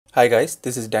Hi guys,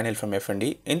 this is Daniel from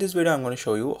FND. In this video, I'm going to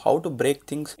show you how to break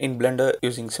things in Blender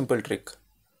using simple trick.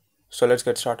 So let's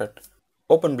get started.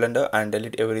 Open Blender and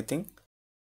delete everything.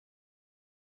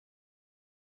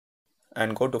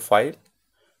 And go to File,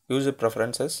 User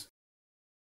Preferences,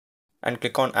 and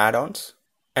click on Add-ons.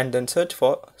 And then search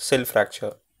for Cell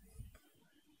Fracture.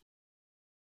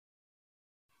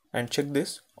 And check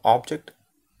this Object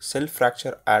Cell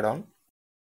Fracture add-on.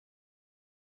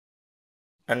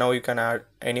 And now you can add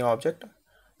any object.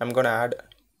 I'm going to add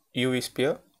UV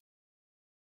sphere.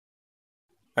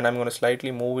 And I'm going to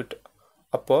slightly move it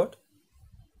upward.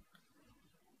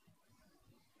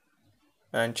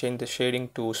 And change the shading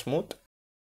to smooth.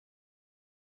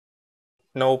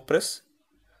 Now press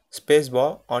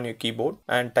spacebar on your keyboard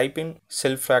and type in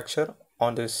Cell Fracture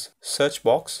on this search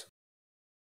box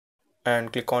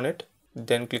and click on it.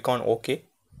 Then click on OK.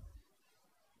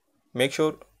 Make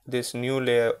sure this new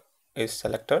layer is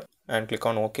selected and click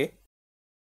on OK.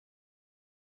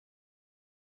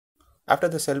 After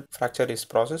the cell fracture is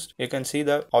processed, you can see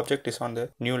the object is on the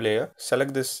new layer.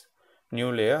 Select this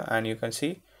new layer and you can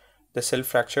see the cell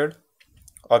fractured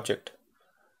object,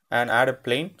 and add a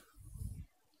plane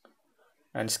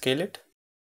and scale it.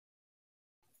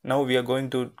 Now we are going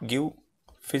to give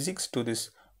physics to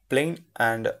this plane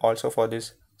and also for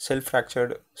this cell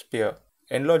fractured sphere.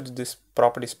 Enlarge this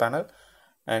properties panel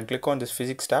and click on this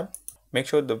physics tab. Make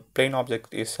sure the plane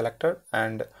object is selected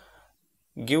and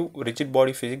give rigid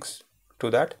body physics to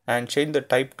that and change the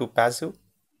type to passive.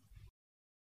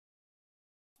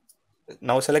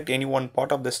 Now select any one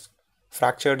part of this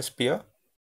fractured sphere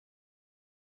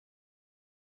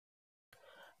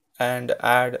and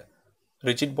add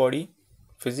rigid body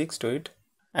physics to it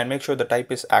and make sure the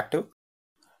type is active.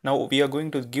 Now we are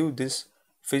going to give this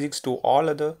physics to all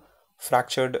other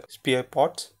fractured sphere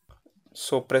parts.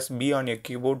 So press B on your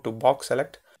keyboard to box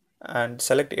select and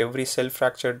select every cell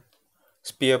fractured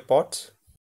sphere parts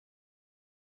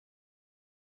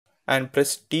and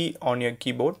press T on your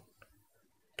keyboard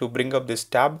to bring up this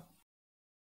tab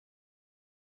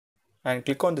and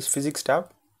click on this physics tab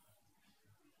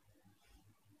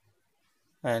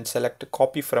and select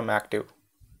copy from active,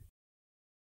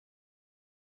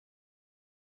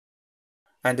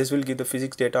 and this will give the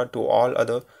physics data to all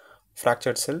other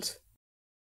fractured cells.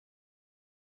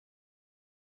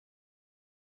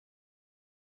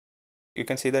 You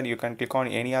can see that you can click on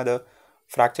any other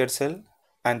fractured cell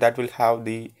and that will have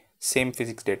the same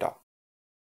physics data.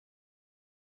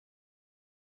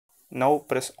 Now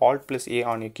press Alt plus A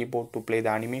on your keyboard to play the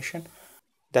animation.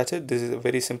 That's it. This is a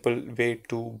very simple way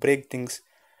to break things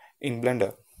in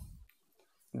Blender.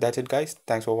 That's it guys.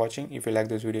 Thanks for watching. If you like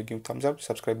this video, give thumbs up,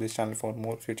 subscribe this channel for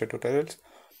more future tutorials.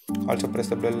 Also press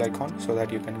the bell icon so that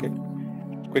you can get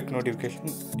quick notification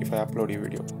if I upload a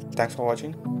video. Thanks for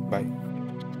watching. Bye.